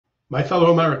My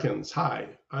fellow Americans, hi,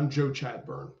 I'm Joe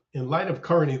Chadburn. In light of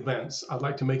current events, I'd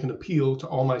like to make an appeal to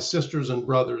all my sisters and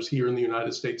brothers here in the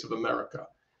United States of America.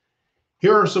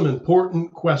 Here are some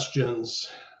important questions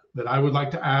that I would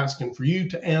like to ask and for you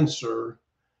to answer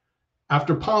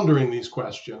after pondering these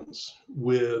questions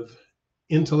with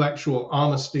intellectual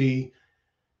honesty,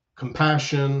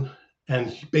 compassion,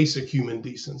 and basic human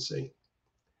decency.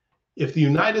 If the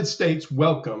United States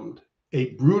welcomed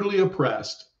a brutally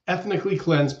oppressed, ethnically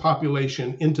cleansed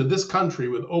population into this country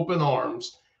with open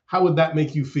arms, how would that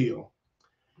make you feel?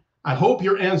 I hope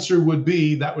your answer would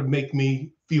be that would make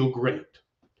me feel great.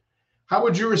 How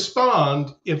would you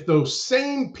respond if those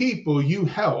same people you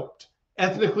helped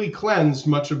ethnically cleansed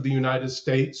much of the United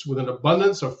States with an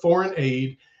abundance of foreign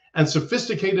aid and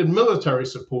sophisticated military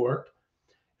support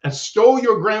and stole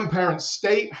your grandparents'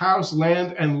 state, house,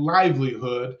 land, and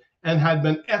livelihood and had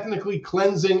been ethnically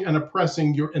cleansing and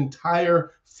oppressing your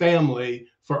entire family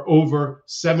for over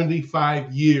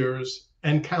 75 years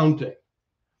and counting?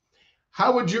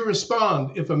 How would you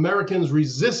respond if Americans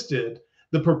resisted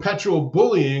the perpetual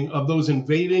bullying of those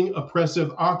invading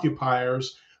oppressive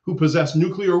occupiers who possessed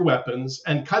nuclear weapons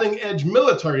and cutting-edge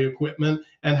military equipment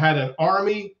and had an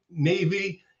army,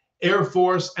 navy, Air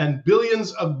Force, and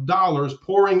billions of dollars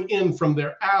pouring in from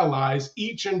their allies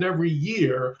each and every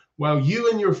year while you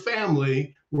and your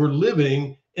family were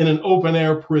living in an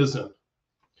open-air prison?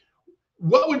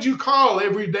 What would you call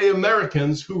everyday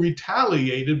Americans who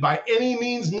retaliated by any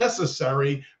means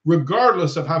necessary,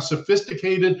 regardless of how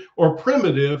sophisticated or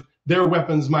primitive their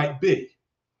weapons might be?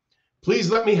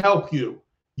 Please let me help you.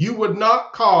 You would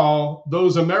not call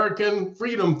those American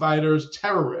freedom fighters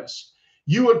terrorists.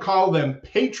 You would call them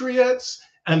patriots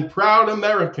and proud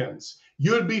Americans.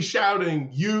 You'd be shouting,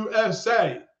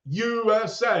 USA,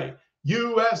 USA,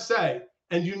 USA,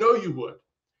 and you know you would.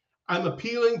 I'm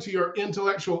appealing to your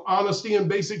intellectual honesty and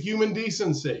basic human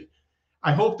decency.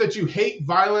 I hope that you hate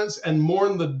violence and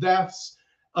mourn the deaths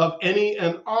of any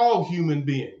and all human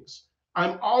beings.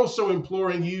 I'm also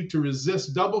imploring you to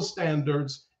resist double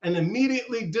standards and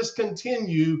immediately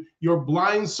discontinue your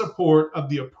blind support of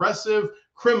the oppressive,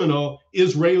 criminal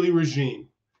Israeli regime.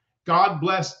 God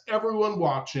bless everyone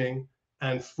watching,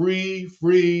 and free,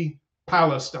 free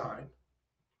Palestine.